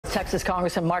Texas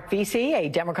Congressman Mark Veasey, a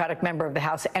Democratic member of the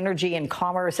House Energy and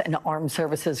Commerce and Armed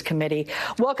Services Committee.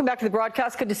 Welcome back to the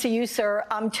broadcast. Good to see you, sir.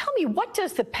 Tell me, what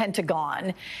does the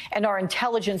Pentagon and our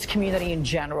intelligence community in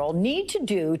general need to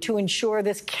do to ensure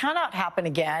this cannot happen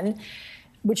again?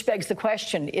 Which begs the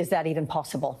question, is that even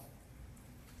possible?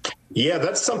 Yeah,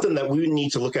 that's something that we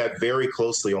need to look at very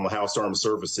closely on the House Armed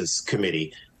Services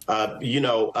Committee.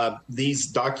 These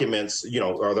documents,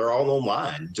 they're all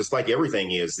online, just like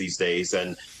everything is these days.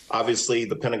 And obviously,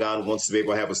 the Pentagon wants to be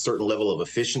able to have a certain level of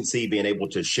efficiency, being able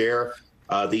to share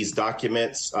these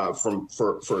documents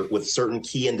with certain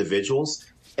key individuals.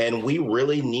 And we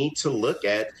really need to look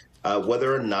at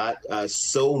whether or not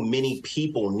so many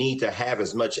people need to have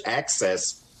as much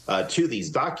access to these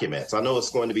documents. I know it's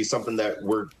going to be something that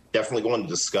we're definitely going to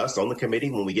discuss on the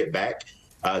committee when we get back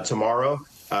tomorrow.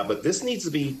 But this needs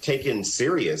to be taken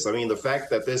serious. I mean, the fact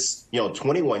that this,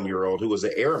 21-year-old who was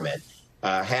an airman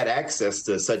had access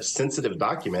to such sensitive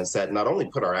documents that not only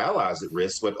put our allies at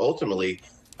risk, but ultimately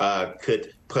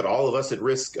could put all of us at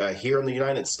risk here in the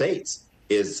United States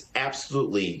is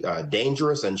absolutely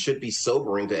dangerous and should be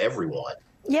sobering to everyone.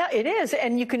 Yeah, it is.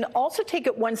 And you can also take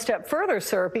it one step further,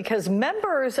 sir, because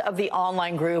members of the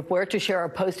online group Where Teixeira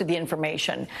posted the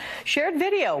information shared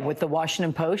video with the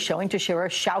Washington Post showing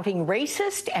Teixeira shouting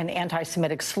racist and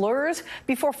anti-Semitic slurs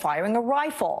before firing a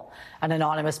rifle. An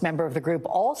anonymous member of the group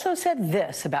also said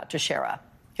this about Teixeira.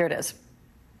 Here it is.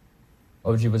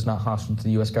 OG was not hostile to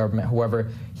the U.S. government.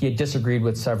 However, he had disagreed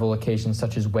with several occasions,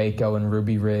 such as Waco and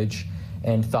Ruby Ridge,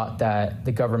 and thought that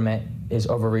the government is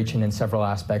overreaching in several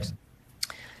aspects.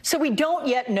 So we don't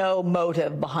yet know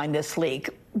motive behind this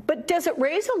leak, but does it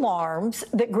raise alarms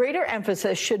that greater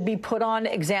emphasis should be put on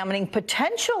examining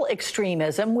potential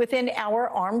extremism within our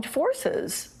armed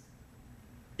forces?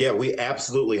 Yeah, we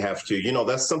absolutely have to.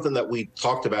 That's something that we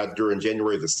talked about during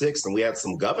January the 6th, and we had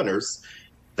some governors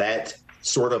that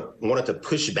sort of wanted to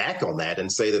push back on that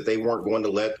and say that they weren't going to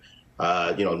let,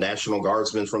 National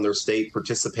Guardsmen from their state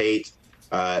participate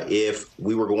if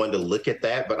we were going to look at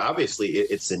that. But obviously,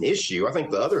 it's an issue. I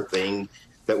think the other thing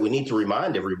that we need to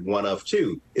remind everyone of,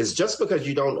 too, is just because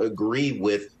you don't agree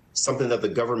with something that the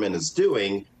government is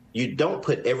doing, you don't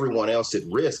put everyone else at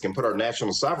risk and put our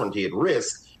national sovereignty at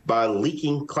risk by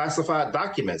leaking classified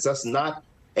documents. That's not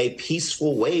a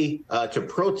peaceful way to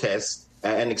protest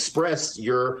and express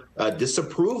your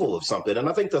disapproval of something. And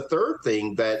I think the third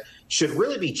thing that should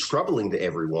really be troubling to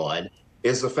everyone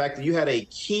is the fact that you had a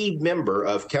key member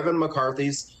of Kevin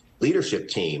McCarthy's leadership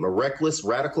team, a reckless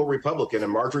radical Republican,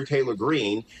 and Marjorie Taylor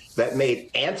Greene, that made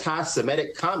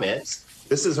anti-Semitic comments.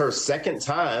 This is her second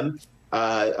time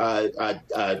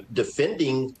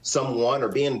defending someone or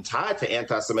being tied to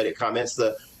anti-Semitic comments.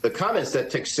 The comments that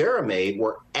Teixeira made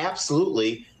were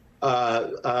absolutely,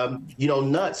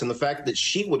 nuts. And the fact that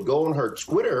she would go on her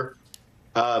Twitter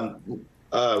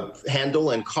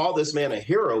handle and call this man a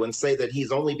hero and say that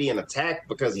he's only being attacked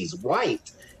because he's white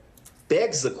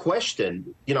begs the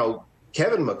question,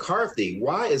 Kevin McCarthy,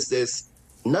 why is this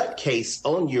nutcase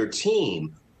on your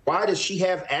team? Why does she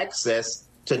have access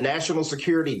to national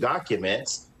security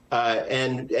documents?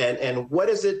 And what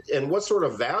is it? And what sort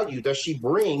of value does she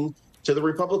bring to the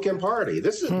Republican Party?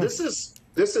 This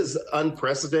is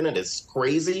unprecedented. It's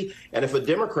crazy. And if a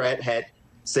Democrat had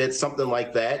said something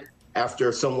like that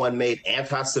after someone made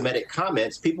anti-Semitic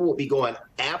comments, people would be going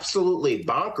absolutely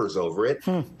bonkers over it.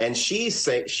 And she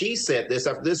said this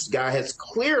after this guy has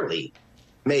clearly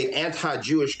made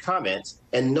anti-Jewish comments,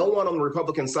 and no one on the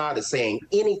Republican side is saying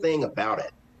anything about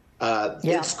it.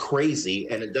 It's crazy,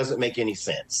 and it doesn't make any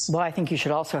sense. Well, I think you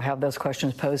should also have those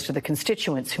questions posed to the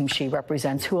constituents whom she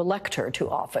represents, who elect her to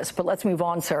office. But let's move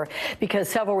on, sir, because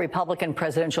several Republican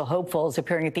presidential hopefuls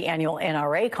appearing at the annual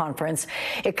NRA conference.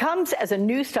 It comes as a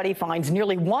new study finds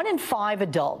nearly 1 in 5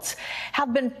 adults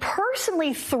have been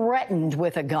personally threatened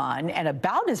with a gun, and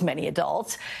about as many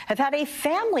adults have had a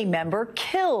family member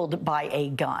killed by a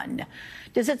gun.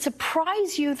 Does it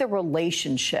surprise you the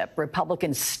relationship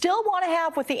Republicans still want to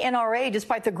have with the NRA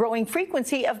despite the growing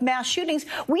frequency of mass shootings?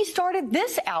 We started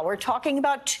this hour talking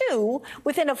about 2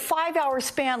 within a 5-hour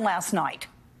span last night.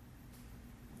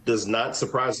 Does not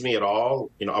surprise me at all.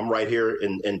 I'm right here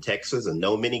in Texas and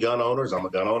know many gun owners. I'm a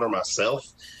gun owner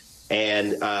myself.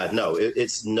 And no,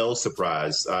 it's no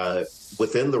surprise.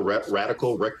 Within the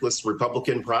radical, reckless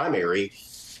Republican primary,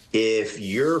 if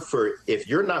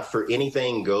you're not for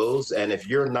anything goes, and if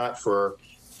you're not for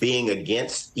being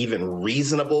against even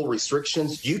reasonable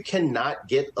restrictions, you cannot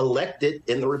get elected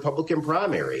in the Republican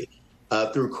primary.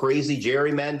 Through crazy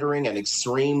gerrymandering and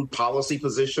extreme policy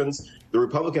positions, the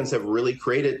Republicans have really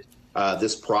created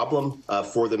this problem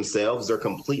for themselves. They're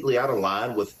completely out of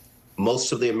line with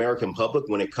most of the American public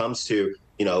when it comes to,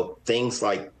 things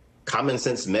like common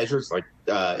sense measures like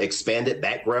expanded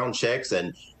background checks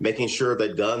and making sure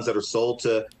that guns that are sold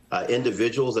to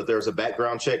individuals, that there's a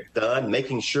background check done,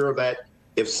 making sure that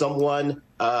if someone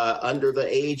under the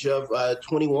age of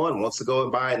 21 wants to go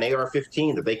and buy an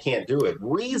AR-15, that they can't do it.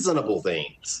 Reasonable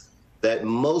things that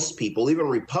most people, even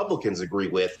Republicans, agree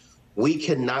with, we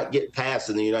cannot get passed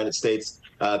in the United States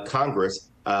Congress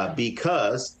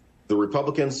because the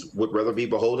Republicans would rather be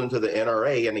beholden to the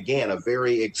NRA. And again, a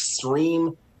very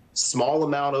extreme, small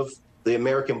amount of the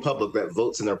American public that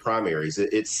votes in their primaries.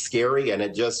 It's scary, and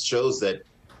it just shows that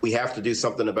we have to do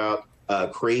something about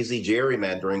crazy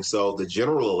gerrymandering. So the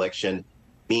general election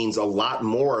means a lot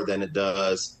more than it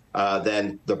does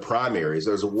than the primaries.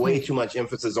 There's way too much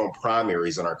emphasis on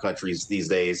primaries in our countries these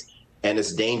days, and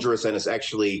it's dangerous, and it's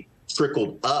actually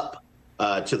trickled up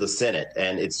to the Senate,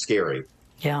 and it's scary.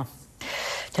 Yeah.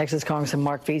 Texas Congressman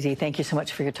Mark Veasey, thank you so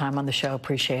much for your time on the show.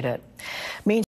 Appreciate it.